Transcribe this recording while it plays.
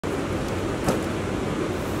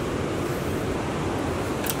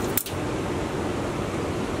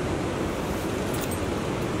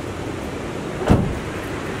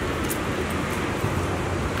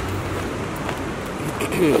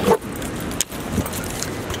Alright,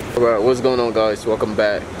 what's going on, guys? Welcome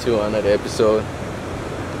back to another episode.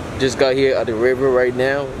 Just got here at the river right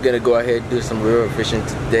now. We're gonna go ahead and do some river fishing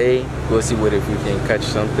today. Go see if we can catch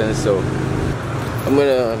something. So I'm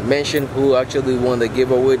gonna mention who actually won the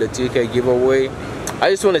giveaway, the 2K giveaway.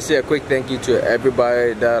 I just want to say a quick thank you to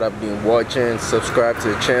everybody that have been watching, subscribe to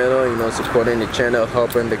the channel, you know, supporting the channel,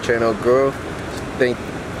 helping the channel grow.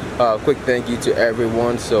 Quick thank you to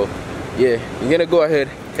everyone. So yeah, we're gonna go ahead,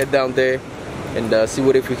 head down there and see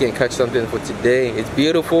if we can catch something for today. It's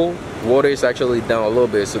beautiful. Water is actually down a little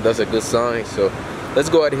bit, so that's a good sign. So let's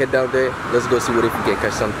go ahead and head down there. Let's go see if we can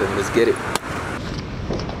catch something. Let's get it.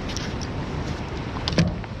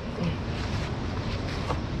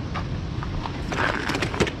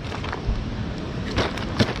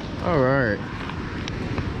 Alright,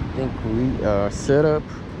 I think we are set up,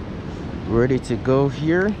 ready to go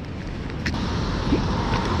here.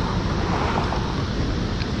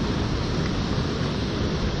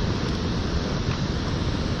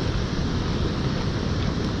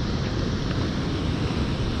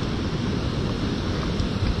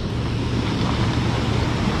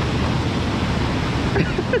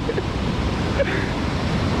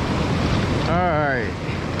 Alright,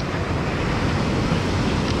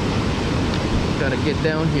 gotta get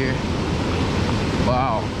down here.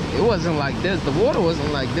 Wow, it wasn't like this. The water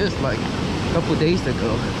wasn't like this like a couple days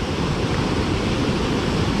ago.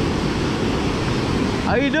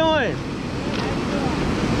 How you doing?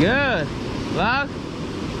 Good. Lock?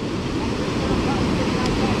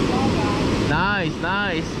 Nice,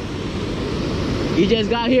 nice. You just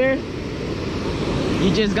got here?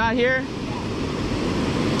 You just got here?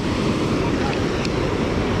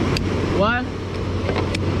 What?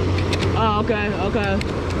 Oh, okay, okay.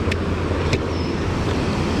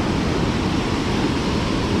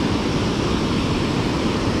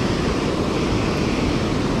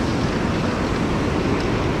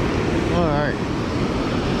 Alright.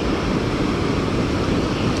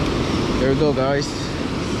 There we go, guys.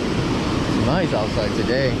 It's nice outside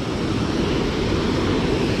today.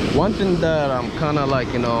 One thing that I'm kind of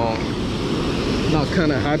like, you know, not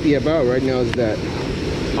kind of happy about right now is that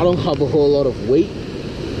I don't have a whole lot of weight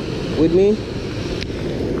with me.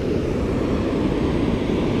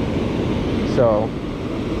 So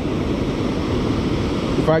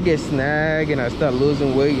if I get snagged and I start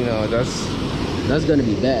losing weight, you know, that's gonna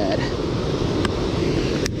be bad.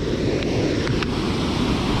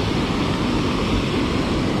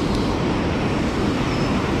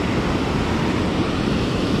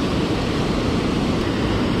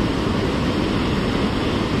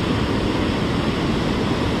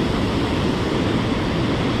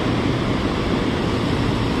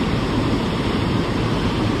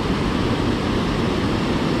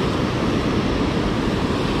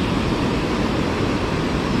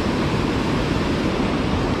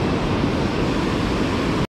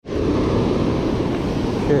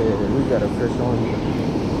 Okay, we got a fish on here.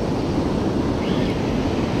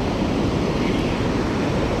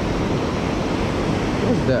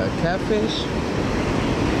 What's that? Catfish?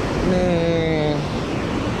 Man,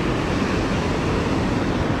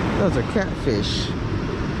 those are catfish.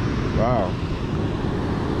 Wow.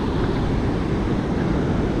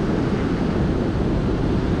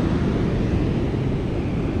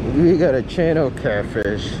 We got a channel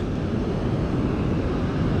catfish.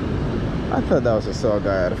 I thought that was a saw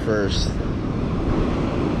guy at first.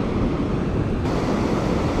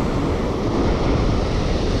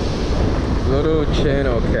 Little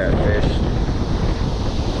channel catfish.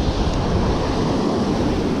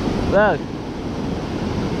 Look.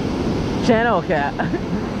 Channel cat.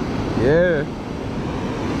 Yeah.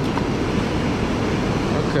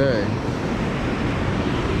 Okay.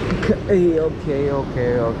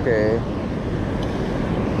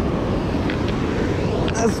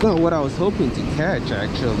 That's not what I was hoping to catch,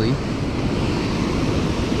 actually.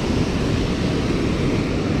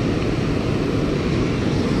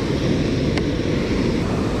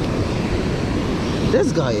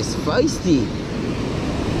 This guy is feisty.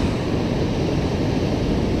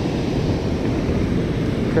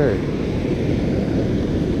 Okay.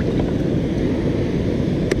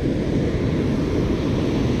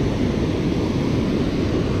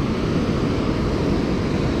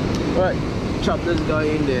 All right. Chop this guy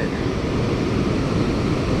in there.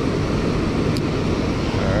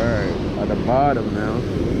 Alright, at the bottom now.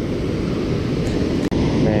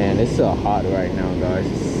 Man, it's so hot right now, guys.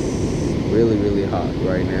 It's really hot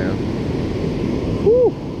right now.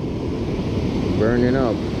 Woo! Burning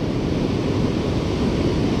up.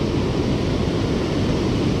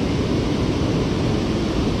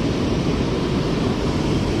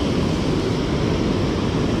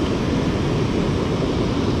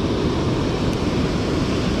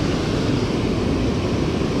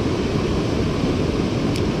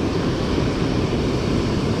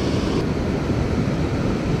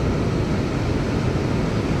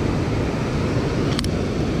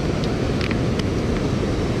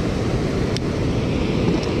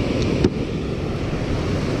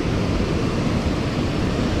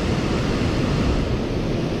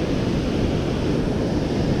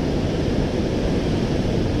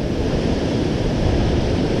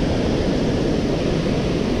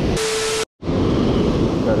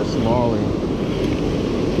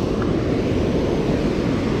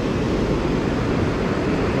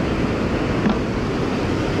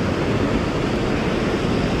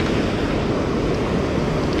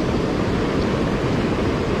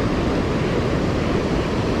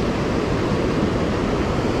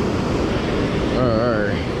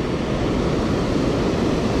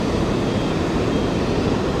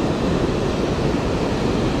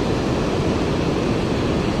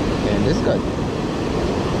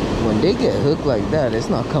 They get hooked like that, it's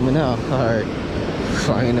not coming out hard.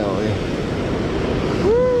 Finally.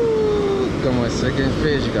 Woo! Got my second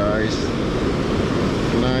fish, guys.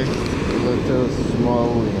 Nice little small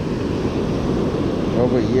one.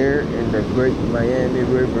 Over here in the Great Miami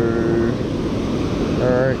River.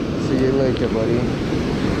 Alright, see you later, buddy.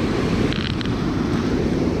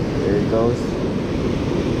 There it goes.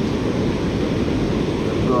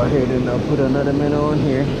 Let's go ahead and I'll put another minnow on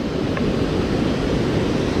here.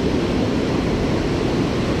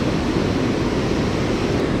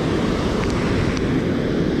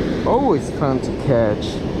 Always fun to catch.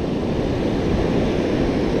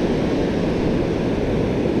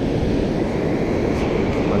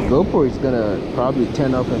 My GoPro is gonna probably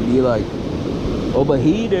turn up and be like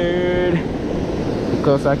overheated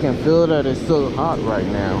because I can feel that it's so hot right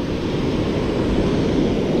now.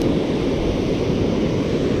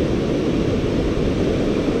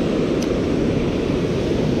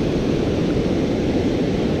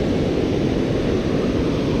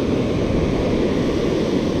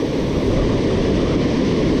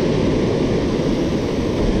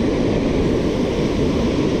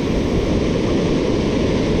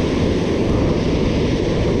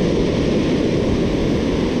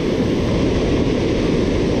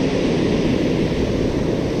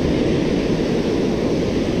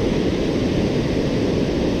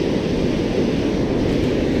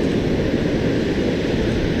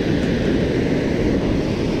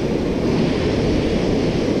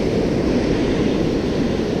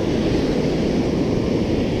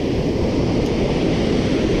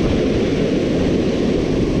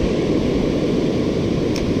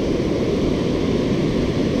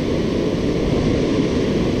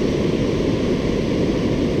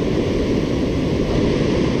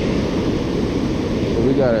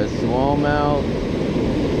 We got a smallmouth,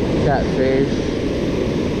 catfish.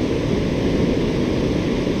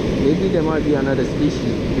 Maybe there might be another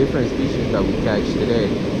species, different species that we catch today.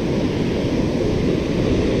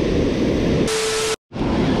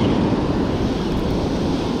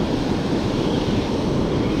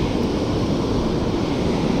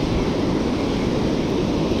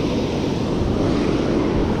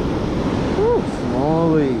 Woo,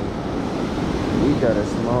 smallie. We got a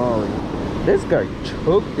smallie. This guy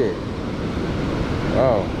choked it.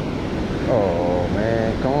 Oh. Oh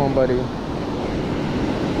man, come on, buddy.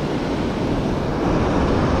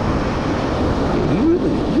 You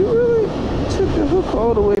really took the hook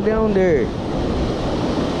all the way down there.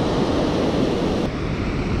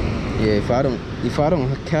 Yeah, if I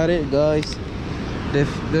don't cut it, guys,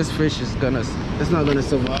 this fish is it's not gonna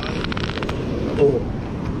survive. Oh.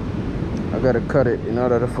 I gotta cut it in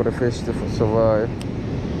order for the fish to survive.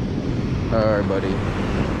 Alright, buddy.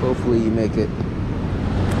 Hopefully you make it.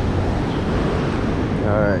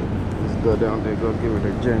 Alright. Let's go down there. Go give it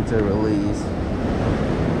a gentle release.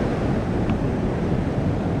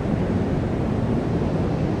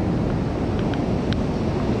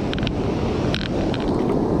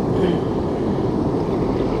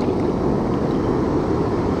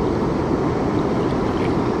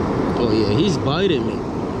 Oh yeah, he's biting me.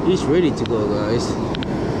 He's ready to go, guys.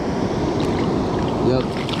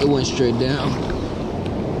 Yep. It went straight down.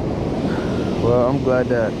 Well, I'm glad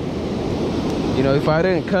that, you know, if I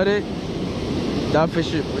didn't cut it, that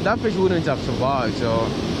fish wouldn't have survived. So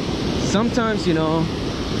sometimes, you know,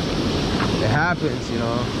 it happens, you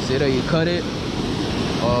know. Say that you cut it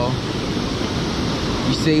or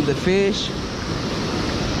you save the fish,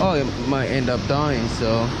 oh, it might end up dying.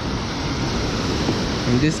 So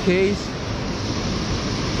in this case,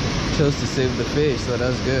 chose to save the fish, so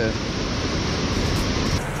that's good.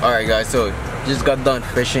 Alright guys, so just got done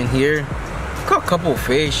fishing here. Caught a couple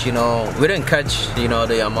fish, you know. We didn't catch, you know,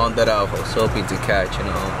 the amount that I was hoping to catch, you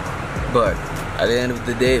know. But at the end of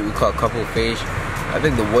the day, we caught a couple fish. I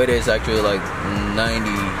think the weather is actually like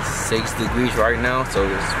 96 degrees right now, so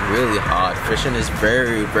it's really hot. Fishing is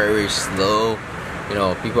very, very slow. You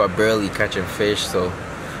know, people are barely catching fish, so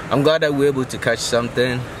I'm glad that we're able to catch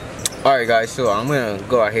something. Alright guys, so I'm gonna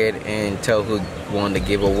go ahead and tell who won the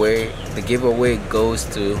giveaway. The giveaway goes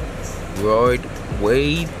to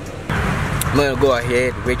Wade. I'm gonna go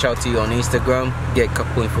ahead, reach out to you on Instagram, get a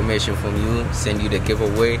couple information from you, send you the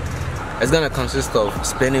giveaway. It's gonna consist of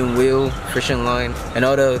spinning wheel, fishing line, and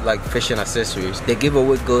other like fishing accessories. The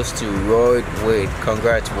giveaway goes to Wade.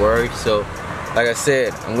 Congrats, Wade. So like I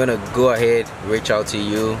said, I'm gonna go ahead, reach out to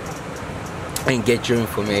you and get your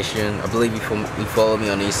information. I believe you follow me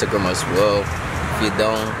on Instagram as well. If you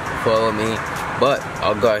don't follow me, but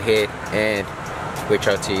I'll go ahead and reach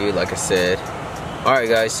out to you like I said. Alright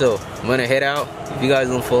guys, so I'm gonna head out. If you guys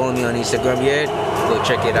don't follow me on Instagram yet, go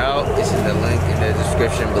check it out. This is the link in the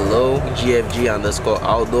description below,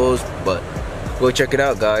 GFG_outdoors. But go check it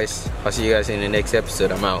out guys. I'll see you guys in the next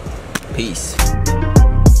episode. I'm out. Peace.